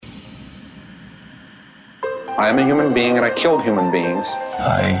I am a human being and I killed human beings.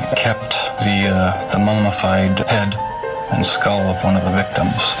 I kept the mummified head and skull of one of the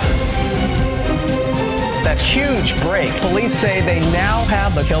victims. That huge break. Police say they now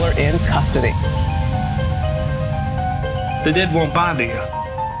have the killer in custody. The dead won't bother you.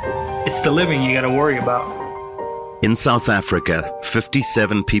 It's the living you got to worry about. In South Africa,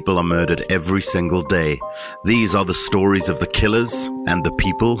 57 people are murdered every single day. These are the stories of the killers and the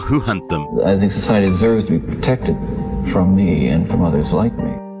people who hunt them. I think society deserves to be protected from me and from others like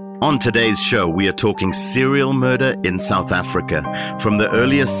me. On today's show, we are talking serial murder in South Africa, from the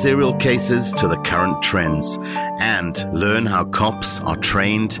earliest serial cases to the current trends, and learn how cops are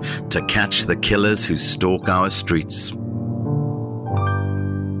trained to catch the killers who stalk our streets.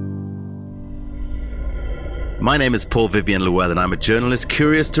 My name is Paul Vivian Llewellyn. I'm a journalist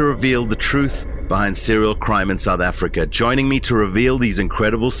curious to reveal the truth behind serial crime in South Africa. Joining me to reveal these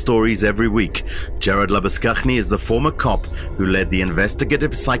incredible stories every week, Gerard Labuschagne is the former cop who led the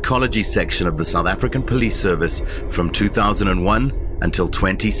investigative psychology section of the South African Police Service from 2001 until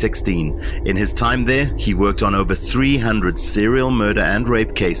 2016. In his time there, he worked on over 300 serial murder and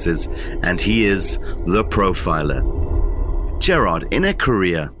rape cases, and he is the profiler. Gerard, in a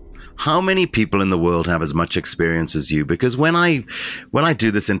career, how many people in the world have as much experience as you? Because when I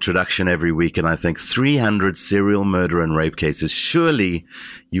do this introduction every week and I think 300 serial murder and rape cases, surely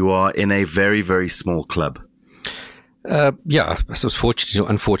you are in a very, very small club. Yeah, I suppose fortunately,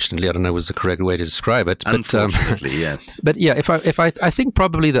 unfortunately, I don't know was the correct way to describe it. But, unfortunately, yes. But yeah, I think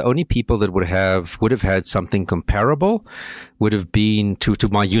probably the only people that would have had something comparable would have been to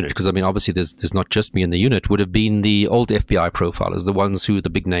my unit, because I mean, obviously, there's not just me in the unit. Would have been the old FBI profilers, the ones who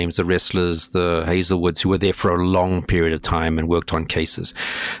the big names, the Wrestlers, the Hazelwoods, who were there for a long period of time and worked on cases.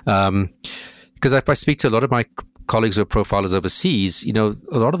 Because if I speak to a lot of my colleagues who are profilers overseas, you know,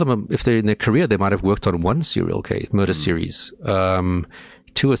 a lot of them, if they're in their career, they might have worked on one serial case, murder series. 2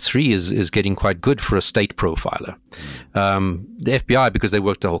 or 3 is getting quite good for a state profiler. The FBI, because they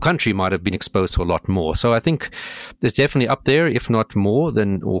worked the whole country, might have been exposed to a lot more. So I think there's definitely up there, if not more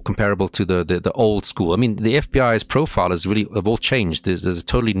than, or comparable to the old school. I mean, the FBI's profilers really have all changed. There's a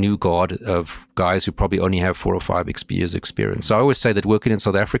totally new guard of guys who probably only have 4 or 5 years experience. So I always say that working in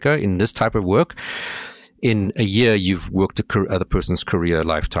South Africa in this type of work, in a year, you've worked the person's career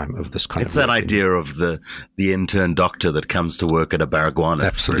lifetime of this kind of work. It's that idea of the intern doctor that comes to work at a Baragwana,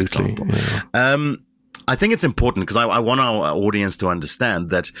 absolutely, for example. Yeah. I think it's important because I want our audience to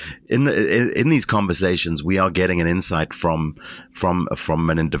understand that in these conversations, we are getting an insight from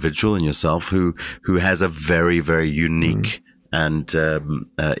an individual in yourself who has a very, very unique and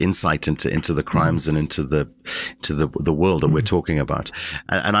insight into the crimes and into the world that we're talking about.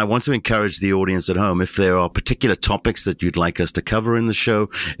 And I want to encourage the audience at home, if there are particular topics that you'd like us to cover in the show,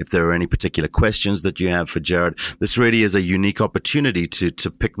 if there are any particular questions that you have for Gerard, this really is a unique opportunity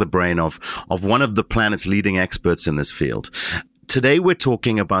to pick the brain of one of the planet's leading experts in this field. Today, we're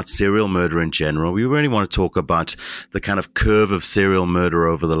talking about serial murder in general. We really want to talk about the kind of curve of serial murder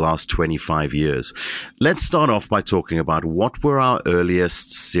over the last 25 years. Let's start off by talking about what were our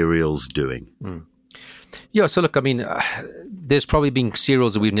earliest serials doing? Yeah, so look, I mean, there's probably been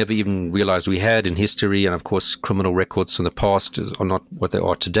serials that we've never even realized we had in history. And of course, criminal records from the past are not what they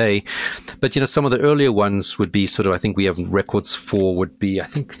are today. But, you know, some of the earlier ones would be sort of, I think we have records for would be, I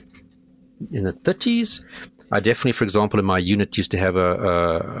think, in the 30s. I definitely, for example, in my unit used to have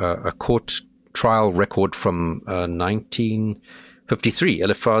a court trial record from 1953,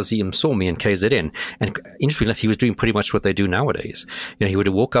 Elifazi Msomi in KZN. And interestingly enough, he was doing pretty much what they do nowadays. You know, he would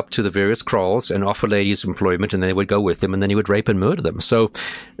walk up to the various kraals and offer ladies employment, and they would go with him, and then he would rape and murder them. So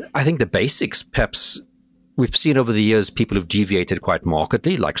I think the basics, perhaps, we've seen over the years people have deviated quite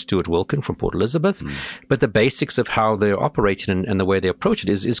markedly, like Stuart Wilkin from Port Elizabeth. But the basics of how they're operating and the way they approach it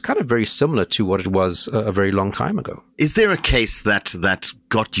is kind of very similar to what it was a very long time ago. Is there a case that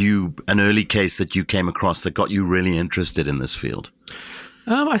got you, an early case that you came across that got you really interested in this field?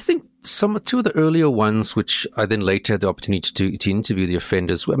 I think two of the earlier ones, which I then later had the opportunity to interview the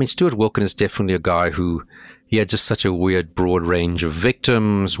offenders. I mean, Stuart Wilkin is definitely a guy who, he had just such a weird, broad range of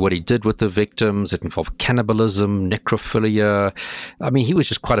victims, what he did with the victims. It involved cannibalism, necrophilia. I mean, he was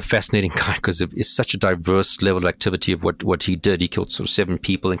just quite a fascinating guy because it's such a diverse level of activity of what he did. He killed sort of 7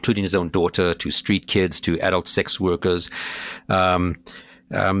 people, including his own daughter, 2 street kids, 2 adult sex workers.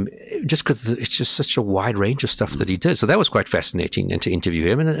 just because it's just such a wide range of stuff that he did. So that was quite fascinating, and to interview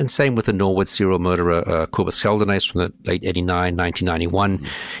him. And same with the Norwood serial murderer, Cobus Geldenhuys, from the late 1991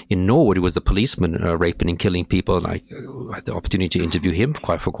 in Norwood, who was the policeman raping and killing people. And I had the opportunity to interview him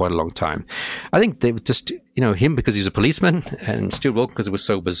for quite a long time. I think they would just, him because he's a policeman, and Stuart Wilk because it was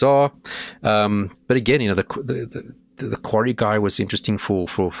so bizarre. But again, the quarry guy was interesting for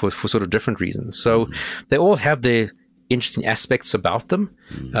sort of different reasons. So they all have their interesting aspects about them,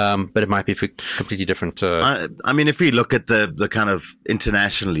 but it might be for completely different. I mean, if we look at the kind of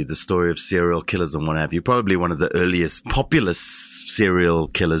internationally, the story of serial killers and what have you, probably one of the earliest populist serial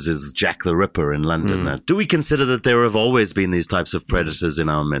killers is Jack the Ripper in London. Do we consider that there have always been these types of predators in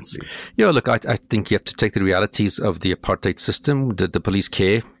our midst? Yeah, look, I think you have to take the realities of the apartheid system. Did the police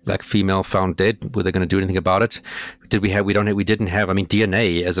care? Black female found dead. Were they going to do anything about it? We didn't have. I mean,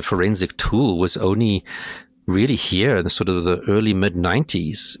 DNA as a forensic tool was only really here in the sort of the early mid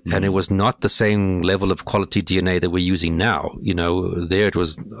 90s, and it was not the same level of quality DNA that we're using now. There it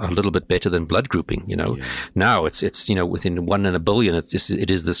was a little bit better than blood grouping. Now it's within 1 in a billion,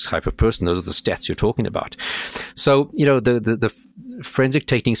 it is this type of person. Those are the stats you're talking about. So the forensic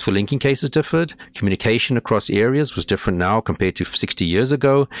techniques for linking cases differed. Communication across areas was different now compared to 60 years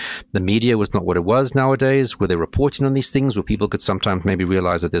ago. The media was not what it was nowadays. Were they reporting on these things where people could sometimes maybe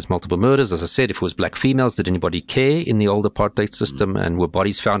realize that there's multiple murders? As I said, if it was black females, did anybody care in the old apartheid system? And were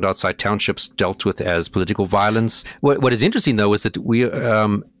bodies found outside townships dealt with as political violence? What is interesting, though, is that we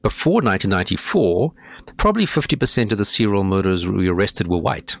before 1994, probably 50% of the serial murderers we arrested were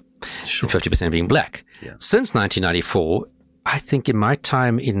white, and 50% being black. Yeah. Since 1994, I think in my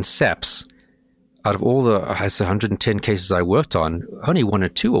time in SAPS, out of all the 110 cases I worked on, only 1 or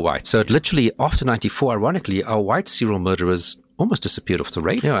 2 were white. So literally after 94, ironically, our white serial murderers almost disappeared off the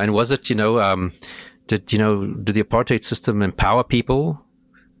radar. And was it, did the apartheid system empower people?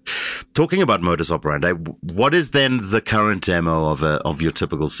 Talking about modus operandi, what is then the current MO of your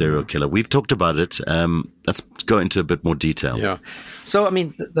typical serial killer? We've talked about it. Let's go into a bit more detail. Yeah. So, I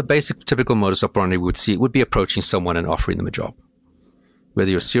mean, the basic typical modus operandi would be approaching someone and offering them a job.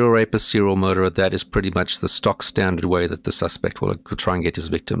 Whether you're a serial rapist, serial murderer, that is pretty much the stock standard way that the suspect will try and get his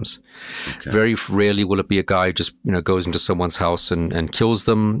victims. Okay. Very rarely will it be a guy who just, goes into someone's house and kills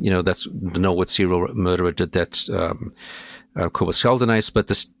them. That's the Norwood serial murderer did that. Cobus Geldenhuys, but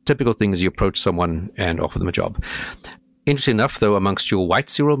the typical thing is you approach someone and offer them a job. Interesting enough, though, amongst your white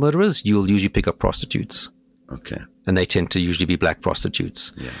serial murderers, you'll usually pick up prostitutes. Okay. And they tend to usually be black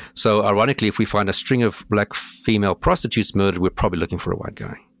prostitutes. Yeah. So ironically, if we find a string of black female prostitutes murdered, we're probably looking for a white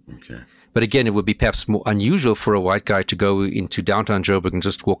guy. Okay. But again, it would be perhaps more unusual for a white guy to go into downtown Joburg and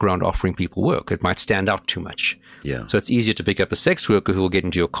just walk around offering people work. It might stand out too much. Yeah. So it's easier to pick up a sex worker who will get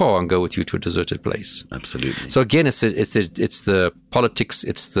into your car and go with you to a deserted place. Absolutely. So again, it's the politics,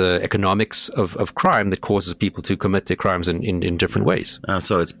 it's the economics of crime that causes people to commit their crimes in different ways.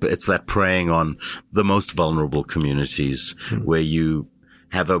 So it's that preying on the most vulnerable communities where you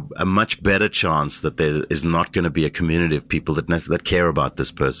have a much better chance that there is not going to be a community of people that care about this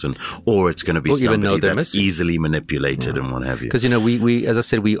person, or it's going to be somebody that's easily manipulated and what have you. Because, we, as I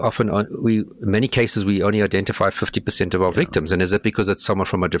said, in many cases, we only identify 50% of our victims. And is it because it's someone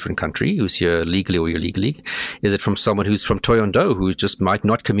from a different country who's here legally or illegally? Is it from someone who's from Toyondo who just might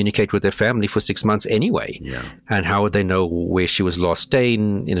not communicate with their family for 6 months anyway? Yeah. And how would they know where she was last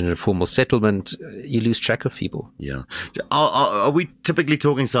staying in an informal settlement? You lose track of people. Yeah. Are we typically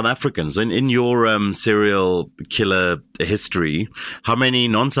talking South Africans? In your serial killer history, how many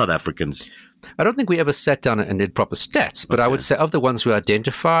non-South Africans? I don't think we ever sat down and did proper stats, but I would say of the ones we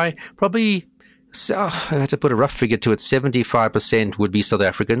identify, probably, I had to put a rough figure to it, 75% would be South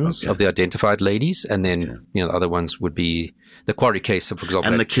Africans of the identified ladies, and then the other ones would be the quarry case, for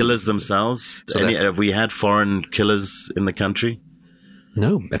example. And the killers themselves? Have we had foreign killers in the country?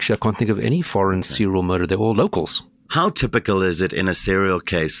 No, actually, I can't think of any foreign serial murder. They're all locals. How typical is it in a serial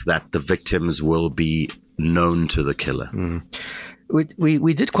case that the victims will be known to the killer?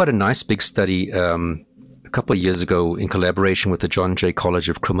 We did quite a nice big study a couple of years ago in collaboration with the John Jay College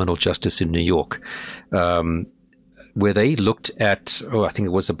of Criminal Justice in New York, where they looked at, I think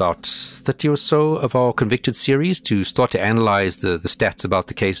it was about 30 or so of our convicted series to start to analyze the stats about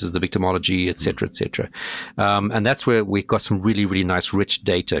the cases, the victimology, et cetera, et cetera. And that's where we got some really, really nice, rich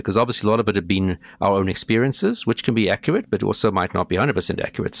data, because obviously a lot of it had been our own experiences, which can be accurate, but also might not be 100%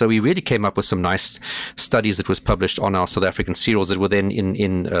 accurate. So we really came up with some nice studies that was published on our South African serials that were then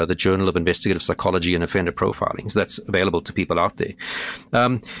in the Journal of Investigative Psychology and Offender Profiling. So that's available to people out there.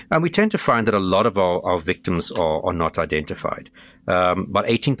 And we tend to find that a lot of our victims are not identified. About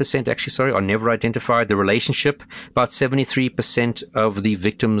 18% actually, are never identified. The relationship, about 73% of the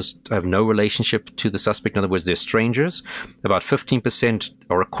victims have no relationship to the suspect. In other words, they're strangers. About 15%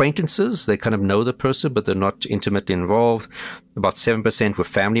 are acquaintances. They kind of know the person, but they're not intimately involved. About 7% were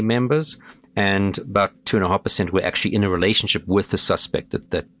family members. And about 2.5% were actually in a relationship with the suspect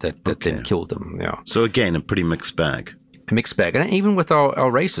that then killed them. Yeah. So again, a pretty mixed bag. Mixed bag. And even with our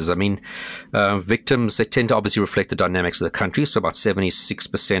races, I mean, victims, they tend to obviously reflect the dynamics of the country. So about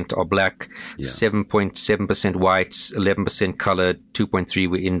 76% are black, 7.7% white, 11% colored, 2.3%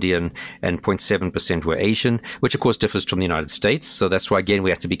 were Indian, and 0.7% were Asian, which of course differs from the United States. So that's why, again, we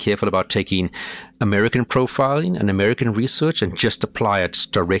have to be careful about taking American profiling and American research and just apply it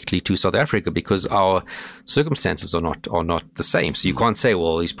directly to South Africa, because our circumstances are not the same. So you can't say,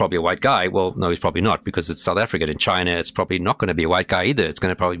 well, he's probably a white guy. Well, no, he's probably not, because it's South Africa. In China, it's probably not going to be a white guy either. It's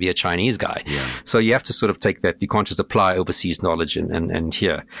going to probably be a Chinese guy. Yeah. So you have to sort of take that. You can't just apply overseas knowledge and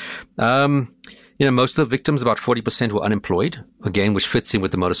here. Most of the victims, about 40%, were unemployed, again, which fits in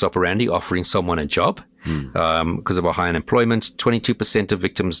with the modus operandi, offering someone a job because of our high unemployment. 22% of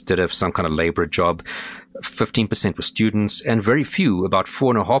victims did have some kind of labor job. 15% were students, and very few, about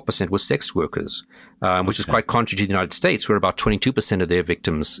 4.5%, were sex workers, which is quite contrary to the United States, where about 22% of their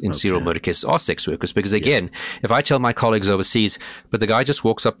victims in serial murder cases are sex workers. Because again, if I tell my colleagues overseas, but the guy just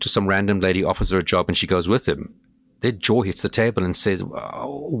walks up to some random lady, offers her a job, and she goes with him, their jaw hits the table and says,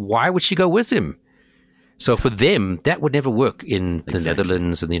 why would she go with him? So for them, that would never work in the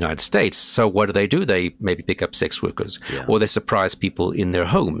Netherlands and the United States. So what do? They maybe pick up sex workers, or they surprise people in their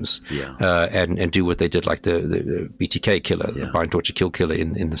homes and do what they did, like the BTK killer, the bind, torture, kill killer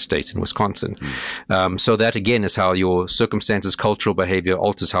in the States, in Wisconsin. So that, again, is how your circumstances, cultural behavior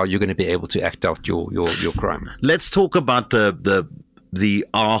alters how you're going to be able to act out your crime. Let's talk about the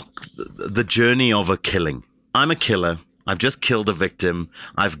arc, the journey of a killing. I'm a killer. I've just killed a victim.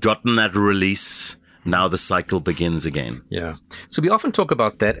 I've gotten that release. Now the cycle begins again. Yeah. So we often talk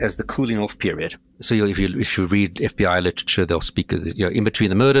about that as the cooling off period. So if you read FBI literature, they'll speak of, in between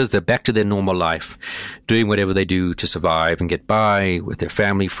the murders, they're back to their normal life, doing whatever they do to survive and get by with their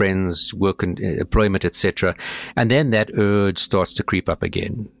family, friends, work and employment, etc. And then that urge starts to creep up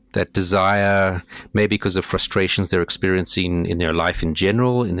again. That desire, maybe because of frustrations they're experiencing in their life in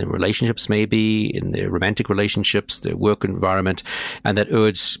general, in their relationships maybe, in their romantic relationships, their work environment, and that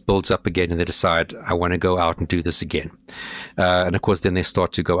urge builds up again, and they decide, I want to go out and do this again. And of course, then they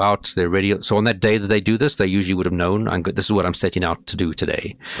start to go out, they're ready. So on that day that they do this, they usually would have known, this is what I'm setting out to do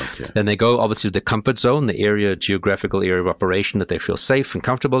today. Okay. Then they go, obviously, to the comfort zone, the geographical area of operation that they feel safe and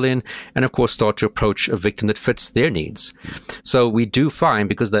comfortable in, and of course, start to approach a victim that fits their needs. So we do find,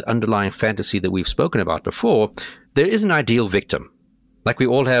 because that underlying fantasy that we've spoken about before, there is an ideal victim. Like we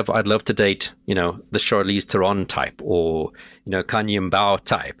all have, I'd love to date, the Charlize Theron type, or, Kanye Mbao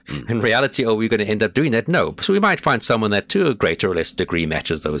type. In reality, are we going to end up doing that? No. So we might find someone that to a greater or less degree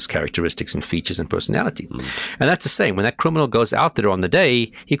matches those characteristics and features and personality. And that's the same. When that criminal goes out there on the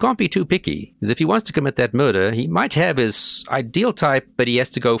day, he can't be too picky. Because if he wants to commit that murder, he might have his ideal type, but he has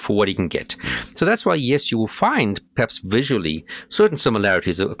to go for what he can get. So that's why, yes, you will find, perhaps visually, certain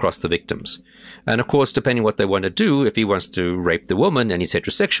similarities across the victims. And of course, depending what they want to do, if he wants to rape the woman and he's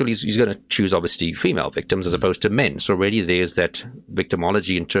heterosexual, he's going to choose, obviously, female victims as opposed to men. So already there's that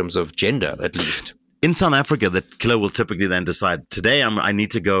victimology in terms of gender, at least. In South Africa, the killer will typically then decide, today I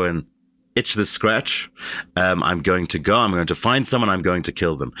need to go and itch the scratch. I'm going to find someone, I'm going to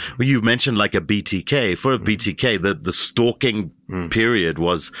kill them. Well, you mentioned like a BTK. For a BTK, the stalking period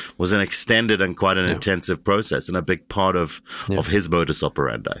was an extended and quite an intensive process, and a big part of his modus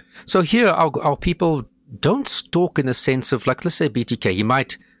operandi. So here, our people don't stalk in the sense of, like, let's say BTK, he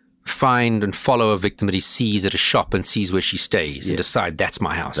might find and follow a victim that he sees at a shop and sees where she stays and decide, that's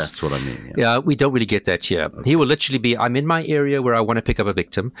my house. That's what I mean. Yeah, we don't really get that here. Okay. He will literally be, I'm in my area where I want to pick up a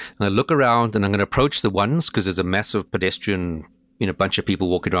victim. I'm going to look around and I'm going to approach the ones, because there's a massive pedestrian, bunch of people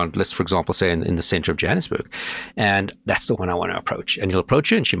walking around, let's, for example, say in the center of Johannesburg. And that's the one I want to approach. And he'll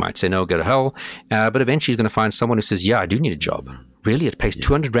approach her and she might say, no, go to hell. But eventually he's going to find someone who says, yeah, I do need a job. Really? It pays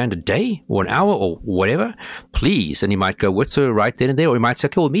 200 Rand a day or an hour or whatever? Please. And he might go with her right then and there. Or he might say,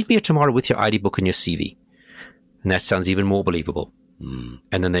 okay, well, meet me here tomorrow with your ID book and your CV. And that sounds even more believable.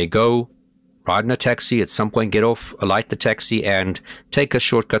 And then they go, ride in a taxi, at some point get off, alight the taxi, and take a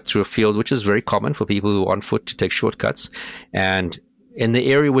shortcut through a field, which is very common for people who are on foot to take shortcuts. And in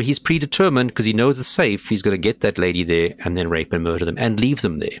the area where he's predetermined, because he knows it's safe, he's going to get that lady there and then rape and murder them and leave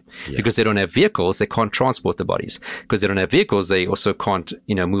them there. Because they don't have vehicles, they can't transport the bodies. Because they don't have vehicles, they also can't,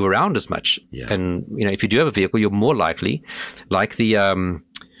 move around as much. And, if you do have a vehicle, you're more likely, like the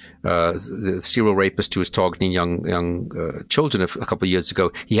the serial rapist who was targeting young children a couple of years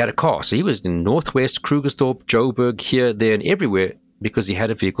ago, he had a car. So he was in Northwest, Krugersdorp, Joburg, here, there, and everywhere, because he had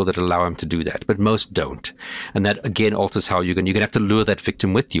a vehicle that allowed him to do that. But most don't. And that, again, alters how you're going to have to lure that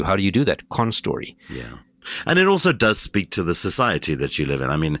victim with you. How do you do that? Con story. Yeah. And it also does speak to the society that you live in.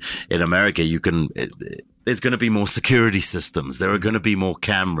 I mean, in America, there's going to be more security systems. There are going to be more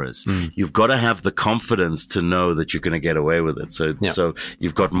cameras. You've got to have the confidence to know that you're going to get away with it. So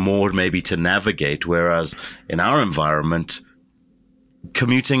you've got more maybe to navigate. Whereas in our environment,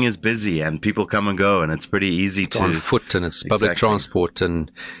 commuting is busy and people come and go, and it's pretty easy to on foot, and it's public transport,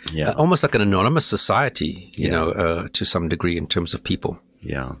 and almost like an anonymous society, you know, to some degree in terms of people.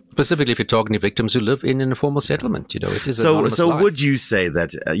 Yeah. Specifically, if you're talking to victims who live in an informal settlement, you know, it is anonymous So life. would you say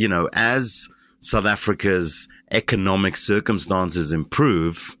that, you know, as South Africa's economic circumstances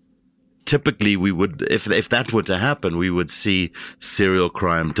improve, typically we would, if that were to happen, we would see serial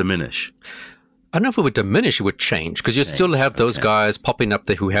crime diminish? I don't know if it would diminish, it would change, because you still have those guys popping up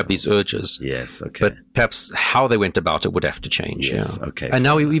there who have these urges. Yes, okay. But perhaps how they went about it would have to change. Yes, yeah. okay. And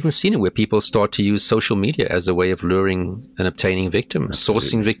now we've even seen it where people start to use social media as a way of luring and obtaining victims,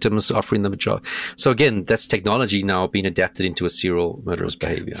 sourcing victims, offering them a job. So again, that's technology now being adapted into a serial murderer's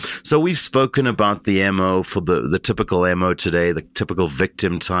behavior. So we've spoken about the MO for the typical MO today, the typical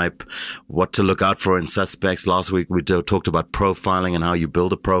victim type, what to look out for in suspects. Last week we talked about profiling and how you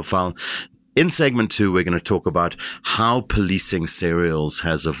build a profile. In segment 2, we're going to talk about how policing serials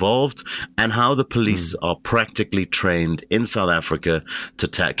has evolved and how the police are practically trained in South Africa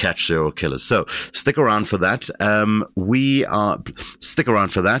to catch serial killers. So stick around for that. Stick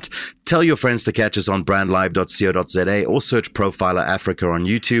around for that. Tell your friends to catch us on brandlive.co.za or search Profiler Africa on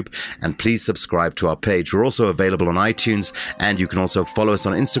YouTube. And please subscribe to our page. We're also available on iTunes, and you can also follow us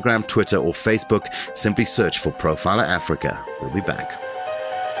on Instagram, Twitter, or Facebook. Simply search for Profiler Africa. We'll be back.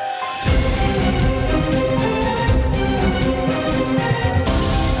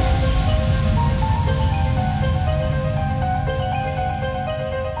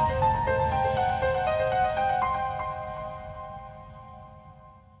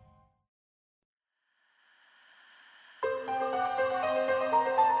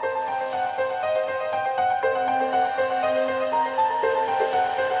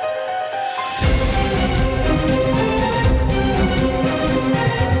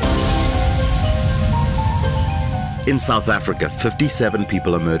 In South Africa, 57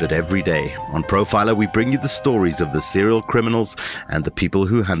 people are murdered every day. On Profiler, we bring you the stories of the serial criminals and the people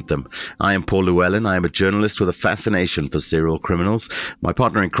who hunt them. I am Paul Llewellyn. I am a journalist with a fascination for serial criminals. My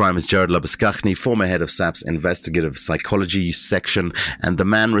partner in crime is Jared Labuschagne, former head of SAP's investigative psychology section and the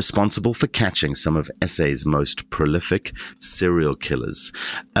man responsible for catching some of SA's most prolific serial killers.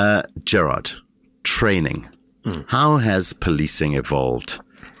 Gerard, training. How has policing evolved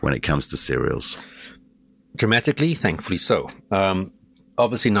when it comes to serials? Dramatically, thankfully so.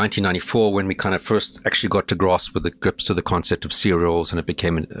 Obviously, 1994, when we kind of first actually got to grasp with the grips to the concept of serials and it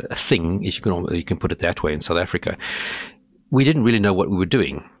became a thing, if you can put it that way, in South Africa, we didn't really know what we were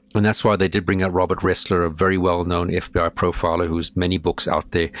doing. And that's why they did bring out Robert Ressler, a very well-known FBI profiler who's many books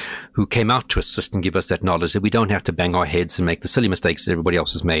out there, who came out to assist and give us that knowledge that we don't have to bang our heads and make the silly mistakes that everybody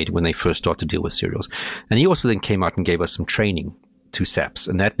else has made when they first start to deal with serials. And he also then came out and gave us some training to SAPs,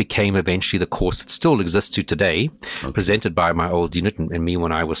 and that became eventually the course that still exists to today, presented by my old unit and me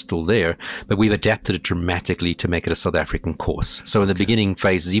when I was still there, but we've adapted it dramatically to make it a South African course. So in the beginning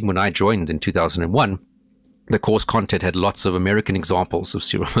phases, even when I joined in 2001, the course content had lots of American examples of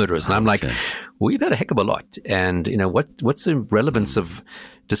serial murderers, and I'm like, we've had a heck of a lot. And you know, what's the relevance of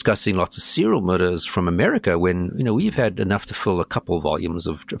discussing lots of serial murders from America when, you know, we've had enough to fill a couple of volumes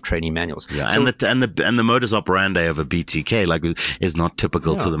of training manuals. Yeah, so, and the modus operandi of a BTK is not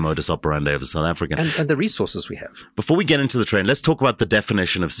typical to the modus operandi of a South African. And the resources we have. Before we get into the train, let's talk about the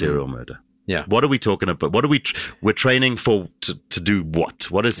definition of serial murder. Yeah. What are we talking about? What are we're training for to do what?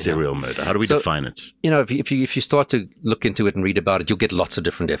 What is serial murder? How do we define it? You know, if you start to look into it and read about it, you'll get lots of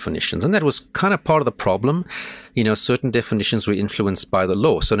different definitions. And that was kind of part of the problem. You know, certain definitions were influenced by the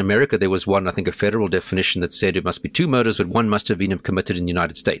law. So in America, there was one, I think, a federal definition that said it must be 2 murders, but one must have been committed in the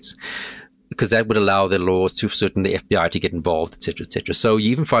United States, because that would allow the laws to certainly the FBI to get involved, et cetera, et cetera. So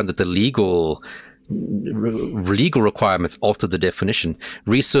you even find that the legal requirements altered the definition.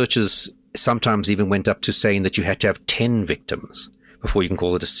 Researchers sometimes even went up to saying that you had to have 10 victims before you can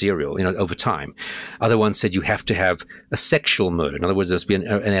call it a serial, you know, over time. Other ones said you have to have a sexual murder. In other words, there's been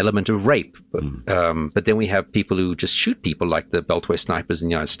an element of rape. But then we have people who just shoot people, like the Beltway snipers in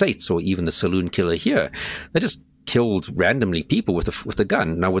the United States, or even the saloon killer here. They just killed randomly people with a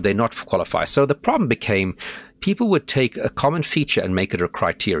gun. Now, would they not qualify? So the problem became, people would take a common feature and make it a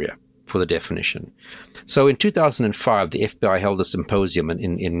criteria for the definition. So in 2005, the FBI held a symposium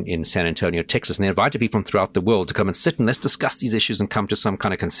in San Antonio, Texas, and they invited people from throughout the world to come and sit and let's discuss these issues and come to some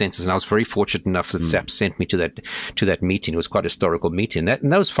kind of consensus. And I was very fortunate enough that SAPS sent me to that meeting. It was quite a historical meeting.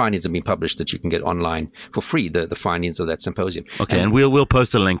 And those findings have been published that you can get online for free, the findings of that symposium. Okay, and we'll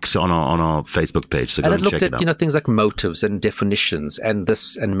post a link on our Facebook page, so go and check it out. And it looked at things like motives and definitions and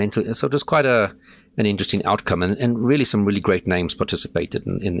this and mental. So it was quite an interesting outcome, and really some really great names participated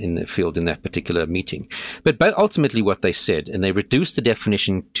in the field in that particular meeting. But ultimately what they said, and they reduced the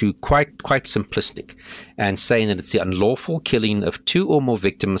definition to quite simplistic, and saying that it's the unlawful killing of 2 or more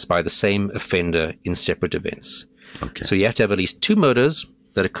victims by the same offender in separate events. Okay. So you have to have at least 2 murders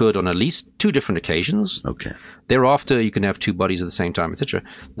that occurred on at least 2 different occasions. Okay. Thereafter, you can have 2 bodies at the same time, etc.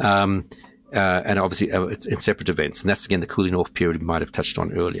 And obviously it's in separate events. And that's, again, the cooling off period we might have touched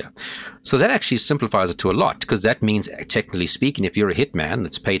on earlier. So that actually simplifies it to a lot, because that means, technically speaking, if you're a hitman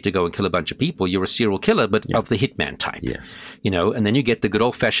that's paid to go and kill a bunch of people, you're a serial killer, but of the hitman type. Yes. And then you get the good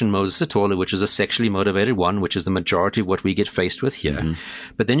old-fashioned Moses Satola, which is a sexually motivated one, which is the majority of what we get faced with here. Mm-hmm.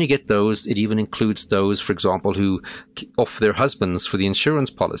 But then you get those, it even includes those, for example, who off their husbands for the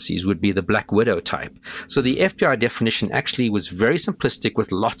insurance policies, would be the Black Widow type. So the FBI definition actually was very simplistic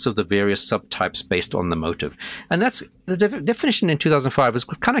with lots of the various subtypes based on the motive. And that's the definition in 2005 was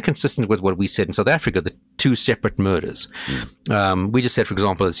kind of consistent with what we said in South Africa, the 2 separate murders. We just said, for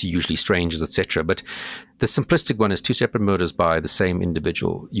example, it's usually strangers, etc. But the simplistic one is 2 separate murders by the same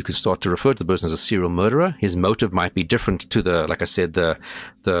individual. You can start to refer to the person as a serial murderer. His motive might be different to the, like I said, the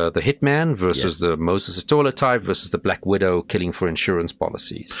hitman versus the Moses Satola type versus the Black Widow killing for insurance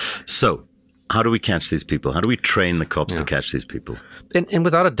policies. So, how do we catch these people? How do we train the cops to catch these people? And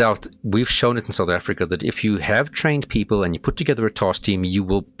without a doubt, we've shown it in South Africa that if you have trained people and you put together a task team, you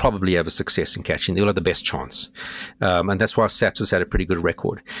will probably have a success in catching. You'll have the best chance. And that's why SAPS has had a pretty good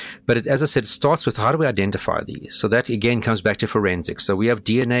record. But as I said, it starts with how do we identify these? So that, again, comes back to forensics. So we have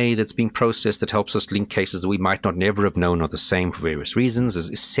DNA that's being processed that helps us link cases that we might not never have known are the same for various reasons,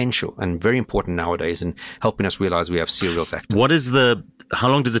 is essential and very important nowadays in helping us realize we have serials active. How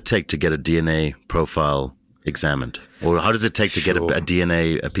long does it take to get a DNA profile examined? Or how does it take to get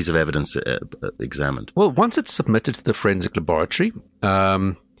a piece of evidence examined? Well, once it's submitted to the forensic laboratory,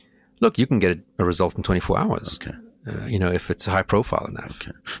 look, you can get a result in 24 hours. Okay. If it's high profile enough.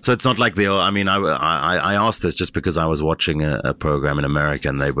 Okay. So it's not like I asked this just because I was watching a program in America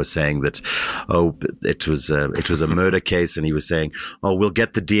and they were saying that, it was a murder case, and he was saying, we'll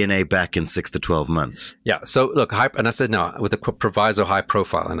get the DNA back in 6 to 12 months. Yeah. So look, and I said, no, with the proviso high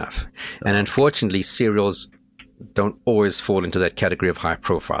profile enough. And unfortunately, serials don't always fall into that category of high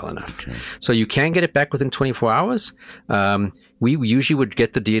profile enough. Okay. So you can get it back within 24 hours. We usually would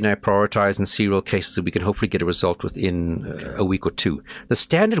get the DNA prioritized in serial cases that we can hopefully get a result within a week or 2. The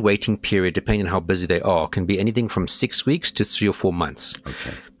standard waiting period, depending on how busy they are, can be anything from 6 weeks to 3 or 4 months.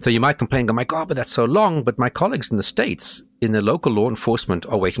 Okay. So you might complain, go, my God, but that's so long. But my colleagues in the States, in the local law enforcement,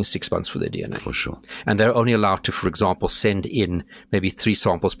 are waiting 6 months for their DNA. For sure. And they're only allowed to, for example, send in maybe 3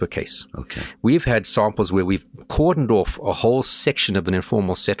 samples per case. Okay. We've had samples where we've cordoned off a whole section of an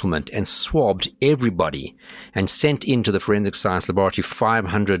informal settlement and swabbed everybody and sent into the forensic science laboratory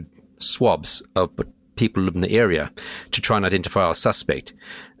 500 swabs of people who live in the area to try and identify our suspect.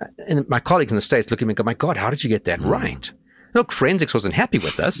 And my colleagues in the States look at me and go, my God, how did you get that right? Look, forensics wasn't happy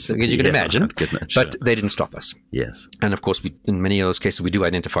with us, you can imagine, but they didn't stop us. Yes. And of course, in many of those cases, we do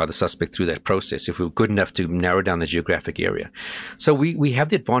identify the suspect through that process if we're good enough to narrow down the geographic area. So we have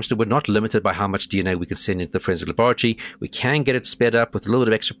the advantage that we're not limited by how much DNA we can send into the forensic laboratory. We can get it sped up with a little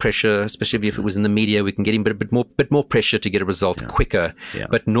bit of extra pressure, especially if it was in the media. We can get in a bit more pressure to get a result quicker. Yeah.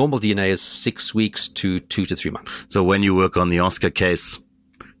 But normal DNA is 6 weeks to 2 to 3 months. So when you work on the Oscar case,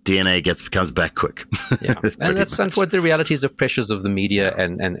 DNA comes back quick. Yeah. And that's unfortunately the realities of pressures of the media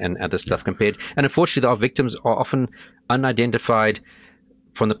and other stuff compared. And unfortunately, our victims are often unidentified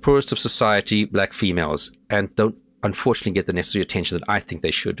from the poorest of society, black females, and don't unfortunately get the necessary attention that I think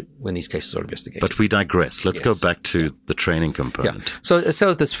they should when these cases are investigated. But we digress. Let's go back to the training component. Yeah.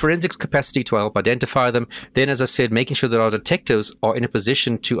 So this forensics capacity to help identify them. Then, as I said, making sure that our detectives are in a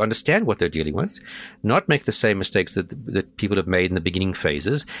position to understand what they're dealing with, not make the same mistakes that people have made in the beginning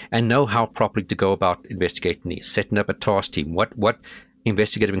phases, and know how properly to go about investigating these, setting up a task team. What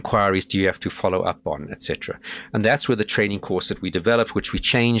investigative inquiries do you have to follow up on, etc. And that's where the training course that we developed, which we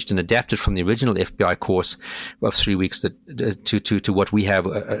changed and adapted from the original FBI course of 3 weeks to what we have.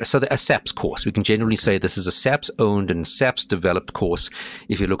 So a SAPS course. We can generally say this is a SAPS owned and SAPS developed course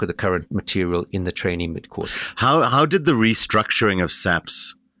if you look at the current material in the training course. How did the restructuring of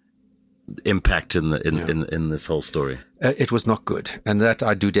SAPS impact in this whole story? It was not good, and that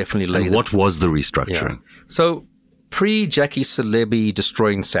I do definitely lay. And what was the restructuring? Yeah. So pre-Jackie Celebi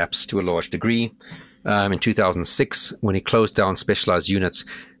destroying SAPS to a large degree, in 2006 when he closed down specialized units.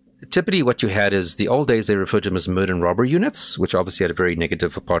 Typically what you had is the old days they referred to them as murder and robbery units, which obviously had a very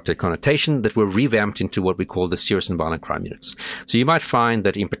negative apartheid connotation, that were revamped into what we call the serious and violent crime units. So you might find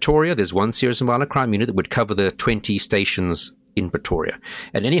that in Pretoria, there's one serious and violent crime unit that would cover the 20 stations in Pretoria.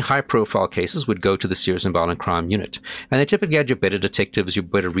 And any high-profile cases would go to the serious and violent crime unit. And they typically had your better detectives, your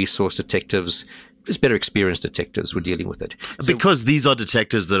better resource detectives, just better experienced detectives were dealing with it. Because these are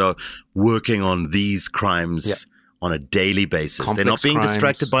detectives that are working on these crimes on a daily basis. They're not being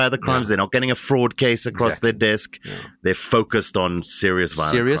distracted by other crimes. They're not getting a fraud case across their desk. They're focused on serious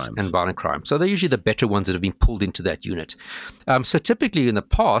violent crimes. And violent crime. So they're usually the better ones that have been pulled into that unit. So typically in the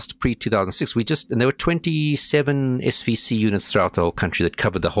past, pre-2006, and there were 27 SVC units throughout the whole country that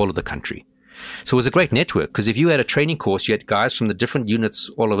covered the whole of the country. So it was a great network, because if you had a training course, you had guys from the different units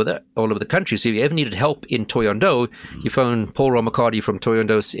all over the country. So if you ever needed help in Toyondo, you phone Paul Romacardi from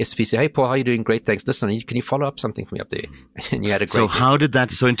Toyondo SVC. Hey, Paul, how are you doing? Great, thanks. Listen, can you follow up something for me up there? And you had a great. So how did that?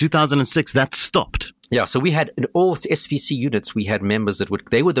 So in 2006, that stopped. Yeah, so we had in all SVC units, we had members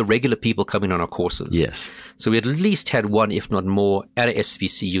they were the regular people coming on our courses. Yes. So we at least had one, if not more, at a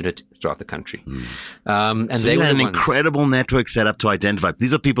SVC unit throughout the country. And so they you were had an ones. incredible network set up to identify.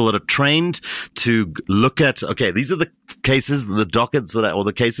 These are people that are trained to look at, okay, these are the cases, the dockets or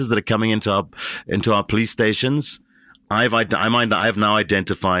the cases that are coming into our police stations. I've now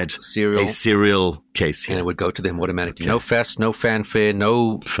identified a serial case here. And it would go to them automatically. Okay. No fuss, no fanfare,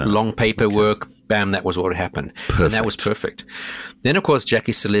 no long paperwork. Okay. Bam, that was what happened. Perfect. And that was perfect. Then, of course,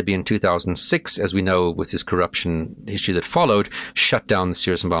 Jackie Celebi in 2006, as we know with his corruption history that followed, shut down the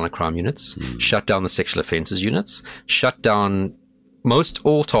serious and violent crime units, shut down the sexual offences units, shut down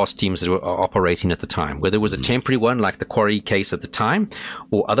all task teams that were operating at the time, whether it was a temporary one like the Quarry case at the time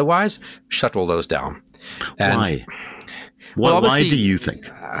or otherwise, shut all those down. And why? Why do you think?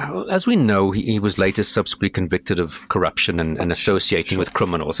 As we know, he was later subsequently convicted of corruption and associating with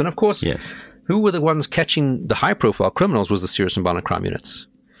criminals. And of course, who were the ones catching the high-profile criminals was the serious and violent crime units.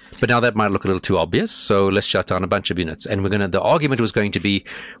 But now that might look a little too obvious, so let's shut down a bunch of units. And the argument was going to be,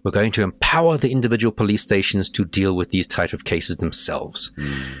 we're going to empower the individual police stations to deal with these type of cases themselves.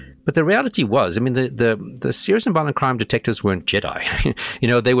 But the reality was, I mean, the serious and violent crime detectives weren't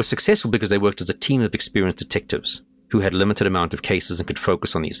Jedi. They were successful because they worked as a team of experienced detectives who had limited amount of cases and could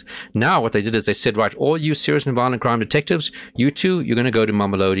focus on these. Now what they did is they said, right, all you serious and violent crime detectives, you two, you're going to go to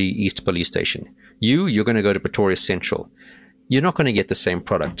Mamelodi East Police Station. You're going to go to Pretoria Central. You're not going to get the same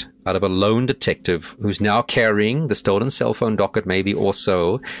product out of a lone detective who's now carrying the stolen cell phone docket maybe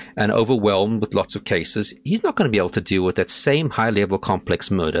also and overwhelmed with lots of cases. He's not going to be able to deal with that same high-level complex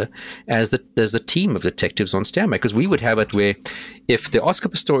murder as the team of detectives on standby. Because we would have it where if the Oscar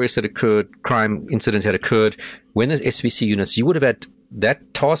Pistorius crime incident had occurred when the SVC units, you would have had that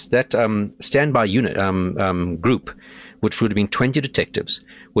standby unit group, which would have been 20 detectives,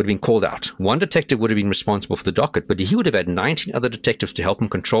 would have been called out. One detective would have been responsible for the docket, but he would have had 19 other detectives to help him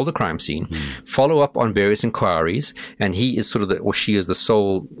control the crime scene, follow up on various inquiries, and he is she is the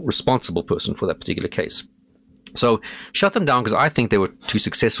sole responsible person for that particular case. So shut them down because I think they were too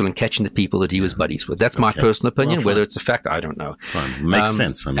successful in catching the people that he was buddies with. That's my personal opinion. Well, whether it's a fact, I don't know. Makes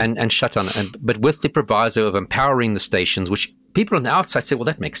sense. I mean. And shut down. But with the proviso of empowering the stations, which people on the outside say, well,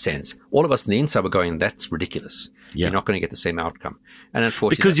 that makes sense. All of us on the inside were going, that's ridiculous. You're not going to get the same outcome. And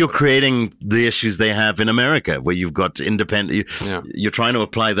unfortunately, because you're creating the issues they have in America, where you've got independent, you're trying to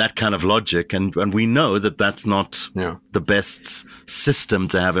apply that kind of logic. And we know that that's not the best system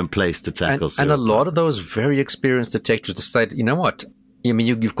to have in place to tackle. And a lot of those very experienced detectives decide, you know what? I mean,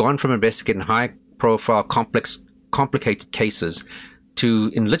 you've gone from investigating high profile, complicated cases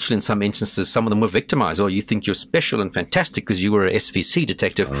to, in some instances, some of them were victimized. Or you think you're special and fantastic because you were an SVC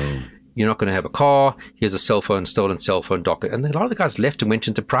detective. You're not going to have a car. Here's a stolen cell phone docket. And a lot of the guys left and went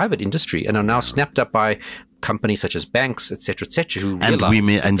into private industry and are now snapped up by companies such as banks, et cetera, who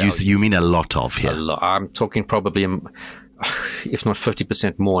realize. You mean a lot of here? I'm talking probably, if not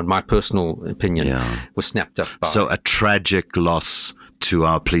 50% more, in my personal opinion, was snapped up by. So a tragic loss to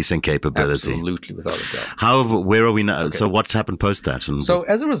our policing capability. Absolutely, without a doubt. However, where are we now? Okay. So what's happened post that? So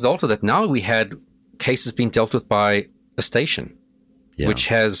as a result of that, now we had cases being dealt with by a station, which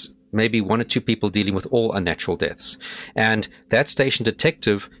has maybe one or two people dealing with all unnatural deaths. And that station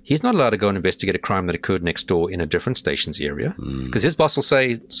detective, he's not allowed to go and investigate a crime that occurred next door in a different station's area because his boss will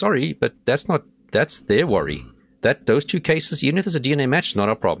say, sorry, but that's their worry. those two cases, even if there's a DNA match, not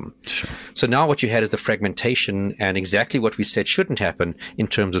a problem. Sure. So now what you had is the fragmentation and exactly what we said shouldn't happen in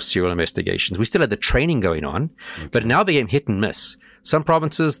terms of serial investigations. We still had the training going on, but it now became hit and miss. Some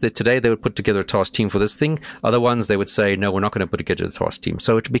provinces that today they would put together a task team for this thing. Other ones they would say, no, we're not going to put together a task team.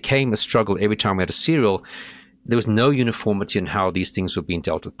 So it became a struggle every time we had a serial. There was no uniformity in how these things were being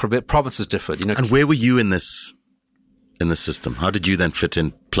dealt with. Provinces differed. And where were you in this system? How did you then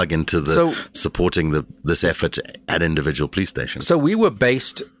plug into supporting this effort at individual police stations? So we were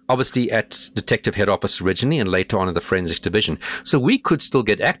based obviously at Detective Head Office originally and later on in the Forensics Division. So we could still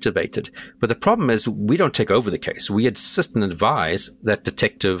get activated. But the problem is we don't take over the case. We assist and advise that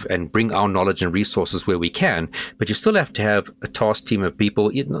detective and bring our knowledge and resources where we can. But you still have to have a task team of people,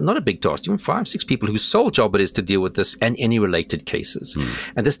 not a big task team, 5-6 people whose sole job it is to deal with this and any related cases.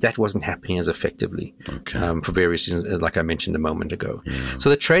 And that wasn't happening as effectively for various reasons, like I mentioned a moment ago. Yeah. So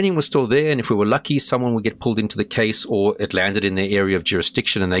the training was still there. And if we were lucky, someone would get pulled into the case or it landed in their area of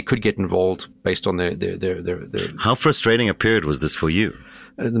jurisdiction and they could get involved based on their. How frustrating a period was this for you?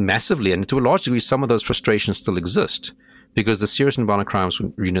 Massively, and to a large degree, some of those frustrations still exist because the serious and violent crimes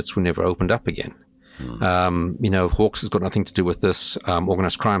units were never opened up again. Hawks has got nothing to do with this.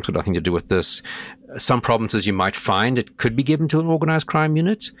 Organized crime's got nothing to do with this. Some provinces you might find it could be given to an organized crime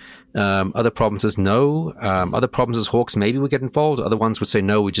unit. Other provinces, no. Other provinces, Hawks maybe would get involved. Other ones would say,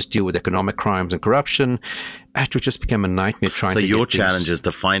 no, we just deal with economic crimes and corruption. It would just become a nightmare trying to get your challenge is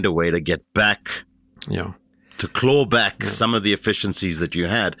to find a way to get back. Yeah. To claw back some of the efficiencies that you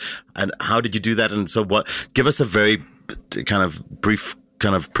had. And how did you do that? And so give us a very kind of brief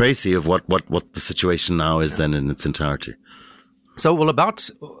kind of précis of what the situation now is then in its entirety. So,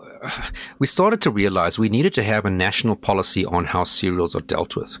 we started to realize we needed to have a national policy on how serials are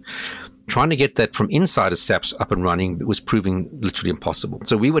dealt with. Trying to get that from inside of SAPS up and running was proving literally impossible.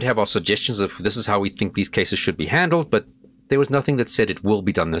 So we would have our suggestions of this is how we think these cases should be handled, but there was nothing that said it will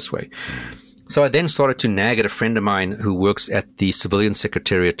be done this way. So I then started to nag at a friend of mine who works at the Civilian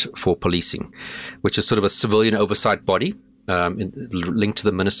Secretariat for Policing, which is sort of a civilian oversight body. Linked to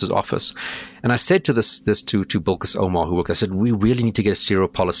the minister's office. And I said to this to Bilkis Omar, who worked, I said, we really need to get a serial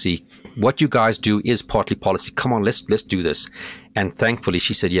policy. What you guys do is partly policy. Come on, let's do this. And thankfully,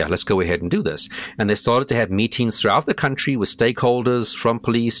 she said, yeah, let's go ahead and do this. And they started to have meetings throughout the country with stakeholders from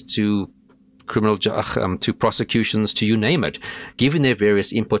police to criminal to prosecutions, to you name it, giving their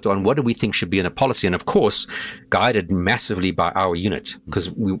various input on what do we think should be in a policy. And of course, guided massively by our unit, because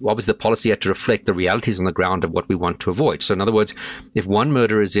obviously the policy had to reflect the realities on the ground of what we want to avoid. So in other words, if one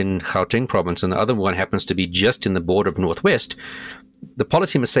murder is in Gauteng province and the other one happens to be just in the border of Northwest, the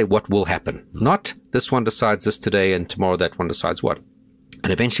policy must say what will happen, not this one decides this today and tomorrow that one decides what.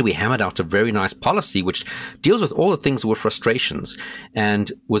 And eventually we hammered out a very nice policy which deals with all the things that were frustrations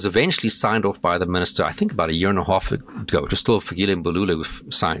and was eventually signed off by the minister, I think about a year and a half ago. It was still Fikile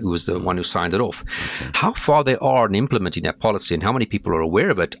Mbalula who was the one who signed it off. Okay. How far they are in implementing that policy and how many people are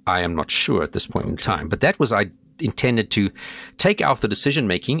aware of it, I am not sure at this point in time. But that was intended to take out the decision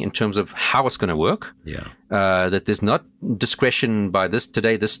making in terms of how it's going to work. Yeah. That there's not discretion by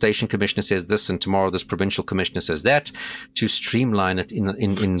today this station commissioner says this and tomorrow this provincial commissioner says that, to streamline it in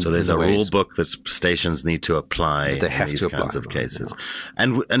so there's a rule book that stations need to apply in these kinds of cases.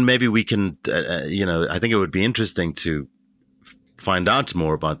 Yeah. And maybe we can I think it would be interesting to find out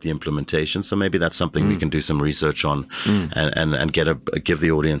more about the implementation. So maybe that's something we can do some research on and give the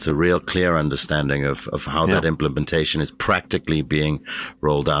audience a real clear understanding of how that implementation is practically being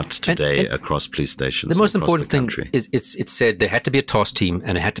rolled out today across police stations. The most important thing is it said there had to be a task team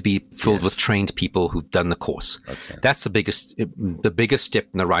and it had to be filled with trained people who've done the course. Okay. That's the biggest step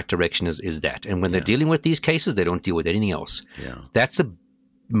in the right direction is that. And when they're dealing with these cases, they don't deal with anything else. Yeah. That's the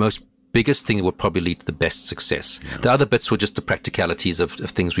most biggest thing that would probably lead to the best success. Yeah. The other bits were just the practicalities of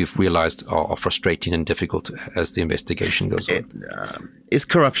things we've realized are frustrating and difficult as the investigation goes on. Is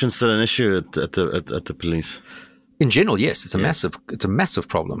corruption still an issue at the police? In general, yes, it's a massive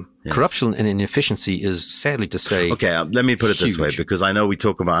problem. Yes. Corruption and inefficiency is, sadly to say, okay. Let me put it this way, because I know we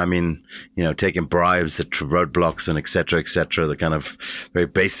talk about, taking bribes at roadblocks and et cetera, the kind of very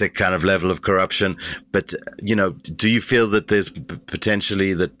basic kind of level of corruption. But, do you feel that there's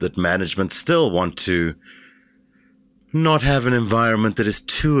potentially that management still want to not have an environment that is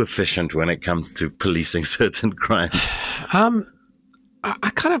too efficient when it comes to policing certain crimes?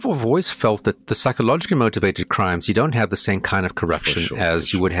 I kind of have always felt that the psychologically motivated crimes, you don't have the same kind of corruption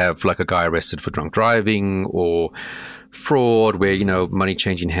as you would have like a guy arrested for drunk driving or fraud where, money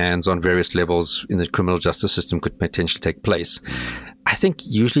changing hands on various levels in the criminal justice system could potentially take place. I think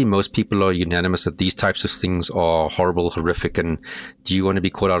usually most people are unanimous that these types of things are horrible, horrific. And do you want to be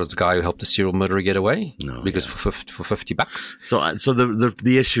caught out as the guy who helped a serial murderer get away? No. Because for $50. So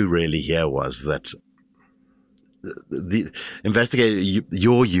the issue really here was that the investigator,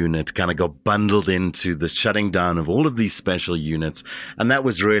 your unit, kind of got bundled into the shutting down of all of these special units, and that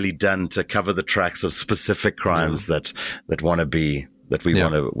was really done to cover the tracks of specific crimes that we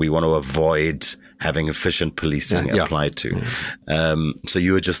want to avoid having efficient policing applied to. So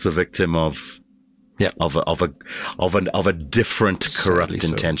you were just the victim of a different corrupt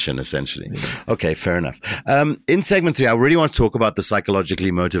intention, essentially. Okay, fair enough. In segment 3, I really want to talk about the psychologically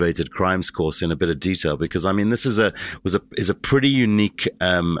motivated crimes course in a bit of detail, because I mean this is a pretty unique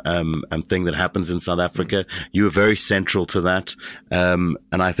thing that happens in South Africa. You were very central to that, and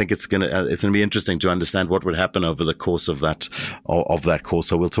I think it's gonna be interesting to understand what would happen over the course of that course.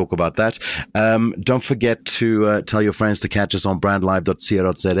 So we'll talk about that. Don't forget to tell your friends to catch us on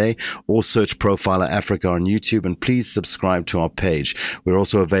brandlive.co.za or search Profiler Africa on YouTube, and please subscribe to our page. We're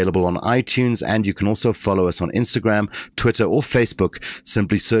also available on iTunes, and you can also follow us on Instagram, Twitter, or Facebook.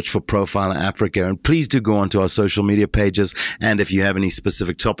 Simply search for Profiler Africa, and please do go onto our social media pages. And if you have any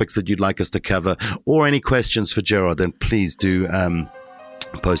specific topics that you'd like us to cover or any questions for Gerard, then please do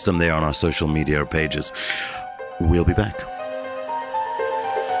post them there on our social media pages. We'll be back.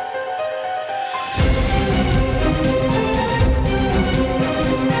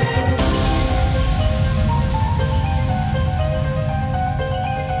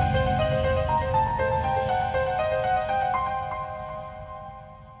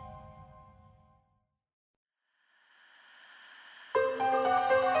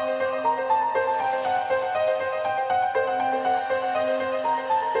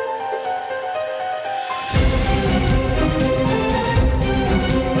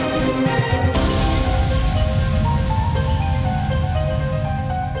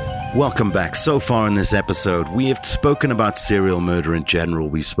 Welcome back. So far in this episode, we have spoken about serial murder in general.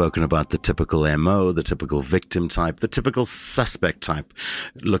 We've spoken about the typical MO, the typical victim type, the typical suspect type,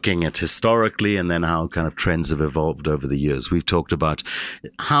 looking at historically and then how kind of trends have evolved over the years. We've talked about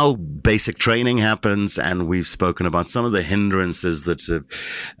how basic training happens, and we've spoken about some of the hindrances that have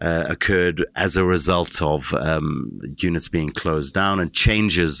occurred as a result of units being closed down and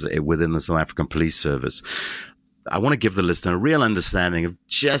changes within the South African Police Service. I want to give the listener a real understanding of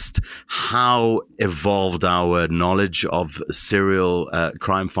just how evolved our knowledge of serial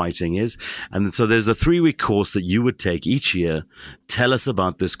crime fighting is. And so there's a 3-week course that you would take each year. Tell us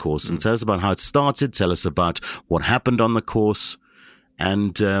about this course and tell us about how it started. Tell us about what happened on the course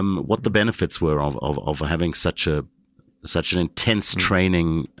and what the benefits were of having such an intense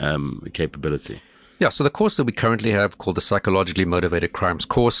training capability. Yeah, so the course that we currently have, called the Psychologically Motivated Crimes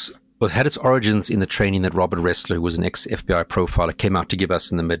course, had its origins in the training that Robert Ressler, who was an ex-FBI profiler, came out to give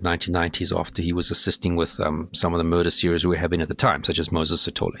us in the mid-1990s after he was assisting with some of the murder series we were having at the time, such as Moses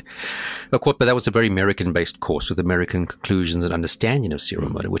Sithole. But that was a very American-based course with American conclusions and understanding of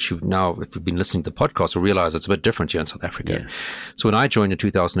serial murder, which if you've been listening to the podcast, will realize it's a bit different here in South Africa. Yes. So when I joined in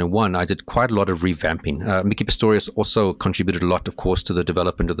 2001, I did quite a lot of revamping. Mickey Pistorius also contributed a lot, of course, to the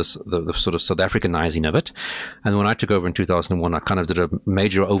development of the sort of South Africanizing of it. And when I took over in 2001, I kind of did a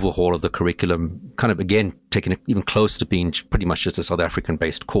major overhaul of the curriculum, kind of again taking it even closer to being pretty much just a South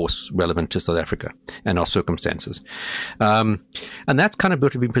African-based course relevant to South Africa and our circumstances. And that's kind of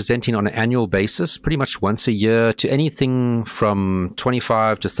what we've been presenting on an annual basis, pretty much once a year, to anything from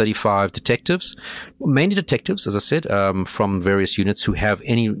 25 to 35 detectives, mainly detectives, as I said, from various units who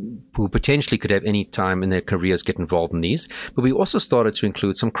potentially could have any time in their careers get involved in these. But we also started to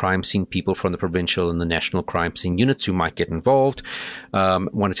include some crime scene people from the provincial and the national crime scene units who might get involved. 1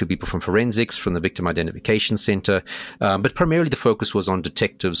 or 2 people from forensics, from the Victim Identification Center. But primarily the focus was on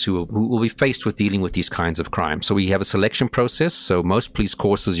detectives who will be faced with dealing with these kinds of crimes. So we have a selection process. So most police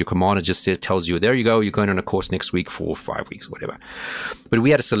courses, your commander just tells you, there you go, you're going on a course next week for 5 weeks, whatever. But we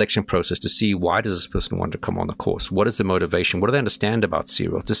had a selection process to see, why does this person want to come on the course? What is the motivation? What do they understand about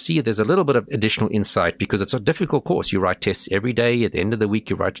serial? To see if there's a little bit of additional insight, because it's a difficult course. You write tests every day. At the end of the week,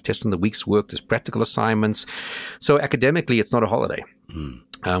 you write a test on the week's work. There's practical assignments. So academically, it's not a holiday.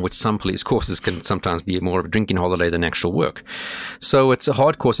 Which some police courses can sometimes be more of a drinking holiday than actual work. So it's a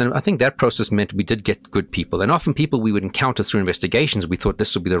hard course. And I think that process meant we did get good people. And often people we would encounter through investigations, we thought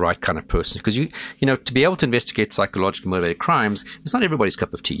this would be the right kind of person. Because you know, to be able to investigate psychologically motivated crimes, it's not everybody's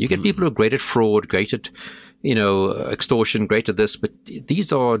cup of tea. You get people who are great at fraud, great at extortion, great at this, but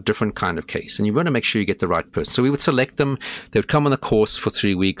these are a different kind of case, and you want to make sure you get the right person. So we would select them. They would come on the course for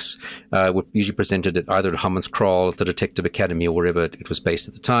 3 weeks, would usually presented at either at Hammanskraal, at the Detective Academy, or wherever it was based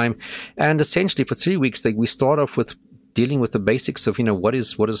at the time. And essentially for 3 weeks, we start off with dealing with the basics of, what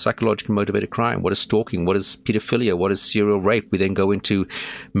is a psychologically motivated crime? What is stalking? What is pedophilia? What is serial rape? We then go into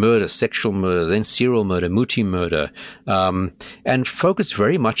murder, sexual murder, then serial murder, multi-murder, and focus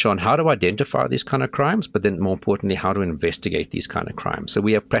very much on how to identify these kind of crimes, but then more importantly, how to investigate these kind of crimes. So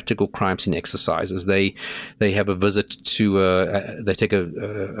we have practical crime scene exercises. They have a visit to, they take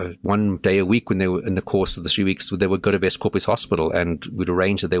a 1 day a week when they were in the course of the 3 weeks, they would go to West Corpus Hospital, and we'd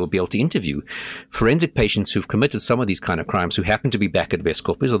arrange that they would be able to interview forensic patients who've committed some of these kind of crimes who happen to be back at West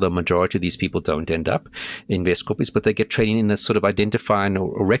Corpus, although the majority of these people don't end up in West Corpus, but they get training in this sort of identifying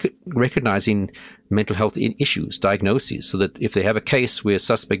or recognizing mental health issues, diagnoses, so that if they have a case where a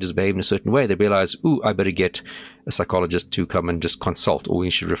suspect is behaving in a certain way, they realize, I better get a psychologist to come and just consult, or we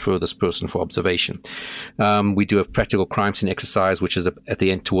should refer this person for observation. We do a practical crime scene exercise, which is at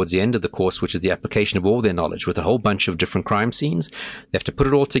the end, towards the end of the course, which is the application of all their knowledge with a whole bunch of different crime scenes. They have to put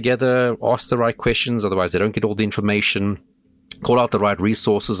it all together, ask the right questions, otherwise they don't get all the information. Call out the right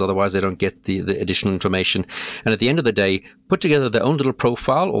resources, otherwise they don't get the additional information. And at the end of the day, put together their own little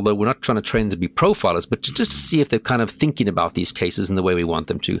profile, although we're not trying to train them to be profilers, but just to see if they're kind of thinking about these cases in the way we want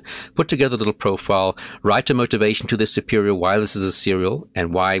them to. Put together a little profile, write a motivation to their superior why this is a serial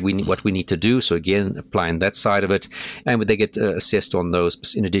and why what we need to do. So again, applying that side of it. And they get assessed on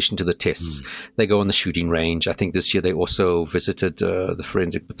those in addition to the tests. They go on the shooting range. I think this year they also visited the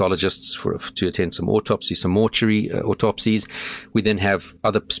forensic pathologists to attend some autopsies, some mortuary autopsies. We then have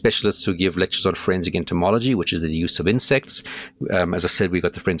other specialists who give lectures on forensic entomology, which is the use of insects. As I said, we've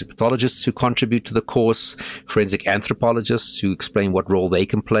got the forensic pathologists who contribute to the course, forensic anthropologists who explain what role they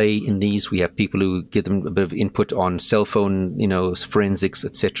can play in these. We have people who give them a bit of input on cell phone, forensics,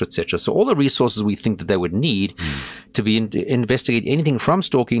 etc., etc. So all the resources we think that they would need to be investigate anything from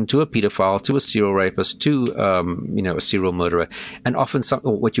stalking to a pedophile to a serial rapist to a serial murderer. And often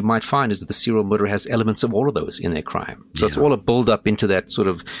what you might find is that the serial murderer has elements of all of those in their crime. So it's all a build up into that sort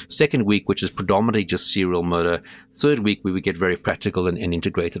of second week, which is predominantly just serial murder. Third week, we would get very practical and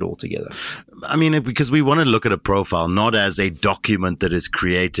integrate it all together. I mean, because we want to look at a profile not as a document that is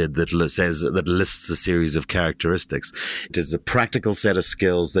created that lists a series of characteristics. It is a practical set of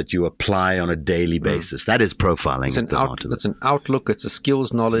skills that you apply on a daily basis. That is profiling. It's an outlook. It's a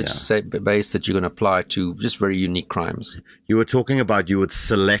skills knowledge base that you're going to apply to just very unique crimes. You were talking about you would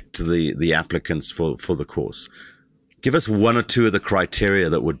select the applicants for the course. Give us one or two of the criteria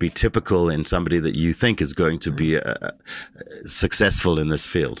that would be typical in somebody that you think is going to be successful in this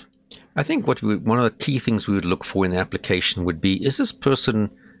field. I think one of the key things we would look for in the application would be, is this person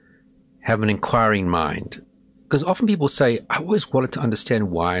have an inquiring mind? Because often people say, I always wanted to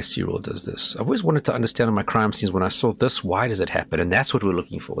understand why a serial does this. I've always wanted to understand in my crime scenes, when I saw this, why does it happen? And that's what we're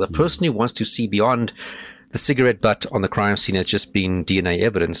looking for. The person who wants to see beyond the cigarette butt on the crime scene as just being DNA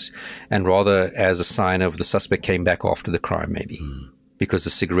evidence, and rather as a sign of the suspect came back after the crime, maybe, because the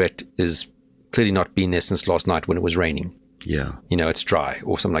cigarette is clearly not been there since last night when it was raining. Yeah. It's dry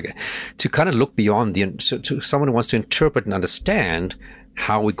or something like that. To kind of look beyond to someone who wants to interpret and understand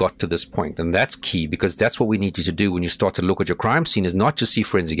how we got to this point. And that's key, because that's what we need you to do when you start to look at your crime scene, is not just see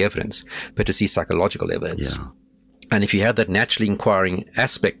forensic evidence, but to see psychological evidence. Yeah. And if you have that naturally inquiring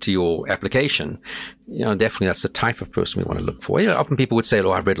aspect to your application, definitely that's the type of person we want to look for. Often people would say,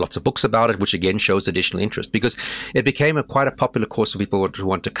 I've read lots of books about it, which again shows additional interest, because it became quite a popular course for people who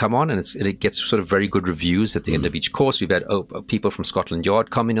want to come on, and it gets sort of very good reviews at the end of each course. We've had people from Scotland Yard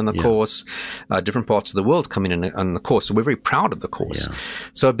coming on the course, different parts of the world coming in on the course. So we're very proud of the course. Yeah.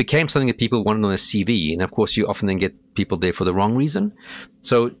 So it became something that people wanted on their CV. And of course, you often then get people there for the wrong reason.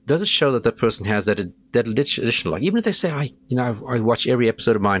 So does it show that person has that additional, like, even if they say, I watch every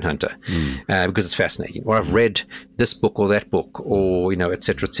episode of Mindhunter because it's fascinating, or I've read this book or that book, or, et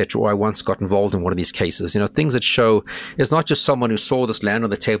cetera, or I once got involved in one of these cases, things that show it's not just someone who saw this land on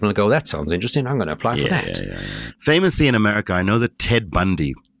the table and go, that sounds interesting, I'm going to apply for that. Yeah. Famously in America, I know that Ted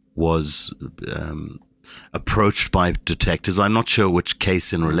Bundy was approached by detectives. I'm not sure which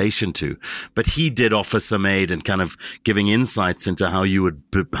case in relation to, but he did offer some aid and kind of giving insights into how you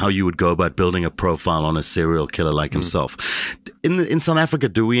would go about building a profile on a serial killer like himself. In South Africa,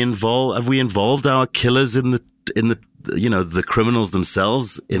 have we involved our killers in the criminals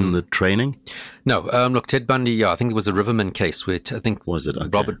themselves in the training? No. Look, Ted Bundy, I think it was a Riverman case where was it?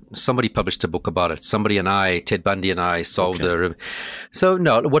 Okay. Somebody published a book about it. Ted Bundy and I solved So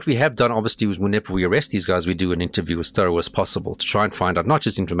no, what we have done obviously is whenever we arrest these guys, we do an interview as thorough as possible to try and find out not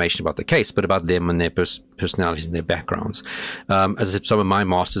just information about the case, but about them and their personalities and their backgrounds. As I said, some of my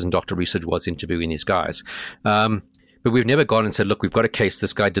masters in doctor research was interviewing these guys. But we've never gone and said, look, we've got a case.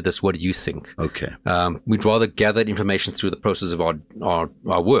 This guy did this. What do you think? Okay. We'd rather gather information through the process of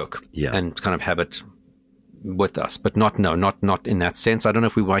our work and kind of have it with us, but not in that sense. I don't know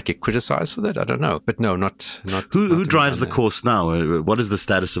if we might get criticized for that. I don't know, but no, not. Who drives the course now? What is the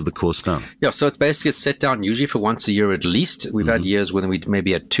status of the course now? Yeah, so it's basically set down usually for once a year at least. We've had years when we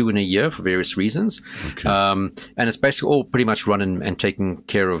maybe had 2 in a year for various reasons. Okay. And it's basically all pretty much run and taken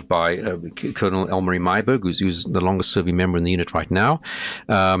care of by Colonel Elmarie Myburgh, who's the longest serving member in the unit right now.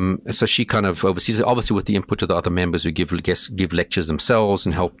 So she kind of oversees it, obviously with the input of the other members who give lectures themselves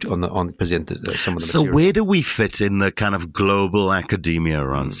and help on present some of the material. So where do we fit in the kind of global academia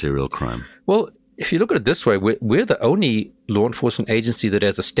around serial crime? Well, if you look at it this way, we're the only law enforcement agency that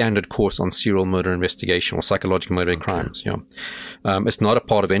has a standard course on serial murder investigation or psychological murder crimes. Yeah, it's not a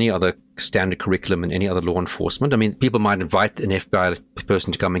part of any other standard curriculum in any other law enforcement. I mean, people might invite an FBI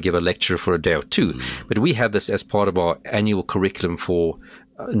person to come and give a lecture for a day or two, but we have this as part of our annual curriculum for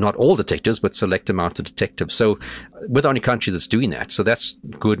not all detectives, but select amount of detectives. So we're the only country that's doing that. So that's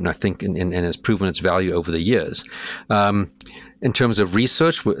good, and I think and has proven its value over the years. In terms of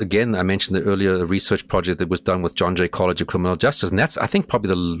research, again, I mentioned the earlier research project that was done with John Jay College of Criminal Justice, and that's, I think, probably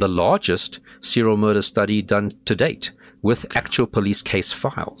the largest serial murder study done to date with actual police case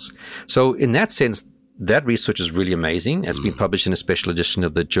files. So in that sense, that research is really amazing. It's been published in a special edition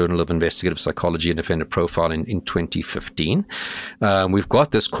of the Journal of Investigative Psychology and Offender Profile in 2015. We've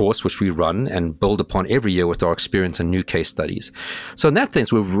got this course which we run and build upon every year with our experience and new case studies. So in that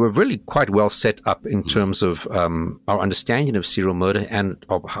sense, we're really quite well set up in terms of our understanding of serial murder and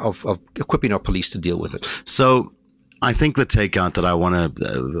of equipping our police to deal with it. So I think the takeout that I want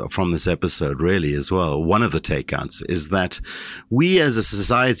to, from this episode really as well, one of the takeouts is that we as a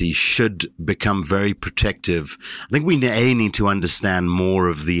society should become very protective. I think we need to understand more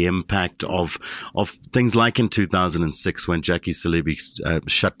of the impact of things like in 2006 when Jackie Salebi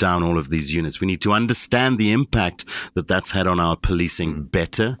shut down all of these units. We need to understand the impact that that's had on our policing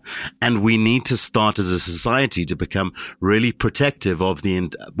better. And we need to start as a society to become really protective of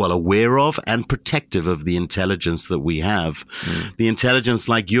aware of and protective of the intelligence that we have, the intelligence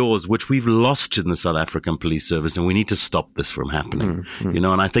like yours, which we've lost in the South African Police Service, and we need to stop this from happening. You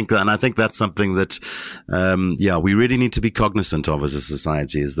know, and I think that's something that, we really need to be cognizant of as a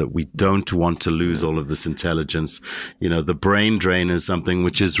society, is that we don't want to lose all of this intelligence. You know, the brain drain is something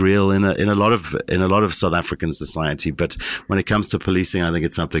which is real in a lot of South African society, but when it comes to policing, I think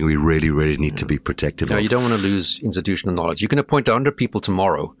it's something we really, really need to be protective of. You don't want to lose institutional knowledge. You can appoint 100 people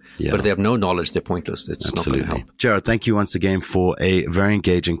tomorrow, but if they have no knowledge, they're pointless. It's Absolutely. Not going to help. Jared, thank you once again for a very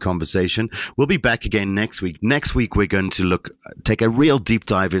engaging conversation. We'll be back again next week. Next week, we're going to take a real deep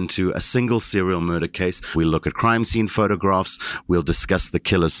dive into a single serial murder case. We'll look at crime scene photographs. We'll discuss the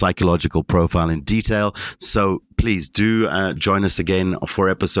killer's psychological profile in detail. So please do join us again for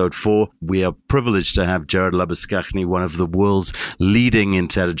episode 4. We are privileged to have Jared Labuschagne, one of the world's leading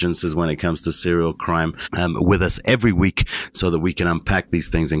intelligences when it comes to serial crime, with us every week so that we can unpack these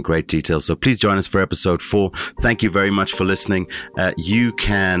things in great detail. So please join us for episode 4. Thank you very much for listening. You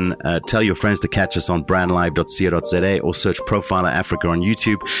can tell your friends to catch us on brandlive.co.za or search Profiler Africa on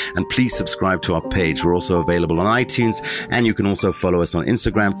YouTube. And please subscribe to our page. We're also available on iTunes, and you can also follow us on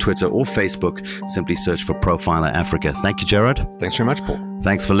Instagram, Twitter, or Facebook. Simply search for Profiler Africa. Thank you, Jared. Thanks very much, Paul.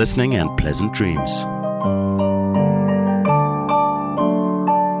 Thanks for listening, and pleasant dreams.